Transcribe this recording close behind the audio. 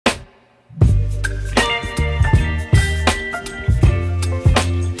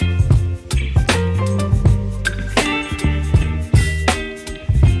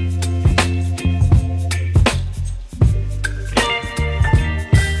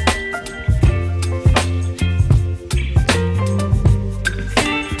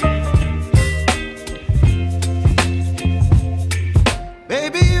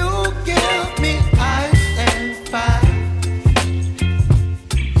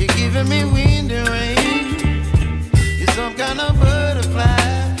giving me wind and rain. You're some kind of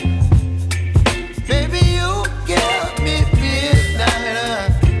butterfly. Baby, you give me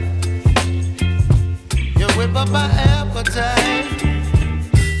midnight. You whip up my appetite.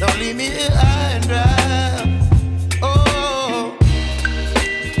 Don't leave me here high and dry. Oh,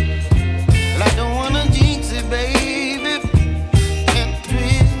 well, I don't wanna jinx it, baby, and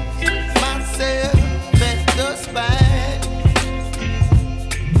twist myself at the spine.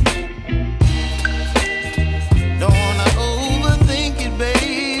 Don't wanna overthink it,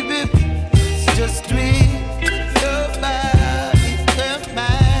 baby. It's just twist your body and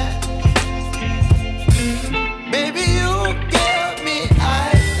mine. Baby, you give me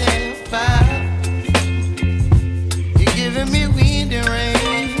ice and fire. You're giving me wind and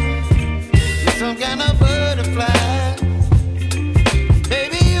rain. You're some kind of butterfly.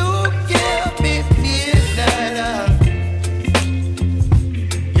 Baby, you give me midnight.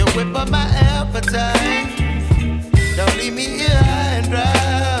 You whip up my appetite. Don't leave me here high and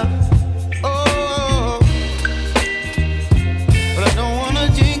dry. Oh, but I don't wanna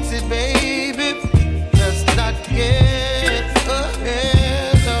jinx it, baby. Let's not get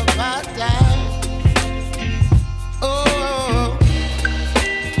ahead of my time. Oh,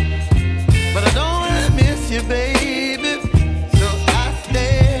 but I don't wanna miss you, baby. So I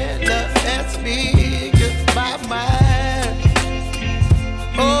stand up and speak my mind.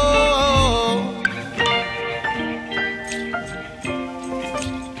 Oh.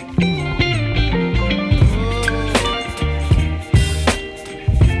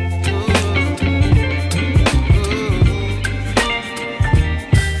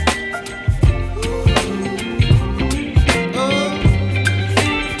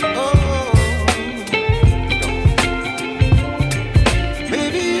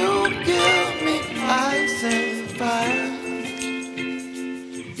 Baby, you give me ice and fire.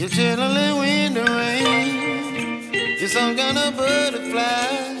 You're chilling wind and rain. You're some kind of butterfly.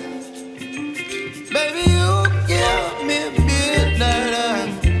 Baby, you give me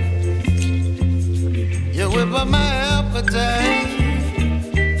midnight. You whip up my appetite.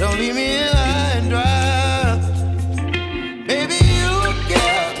 Don't leave me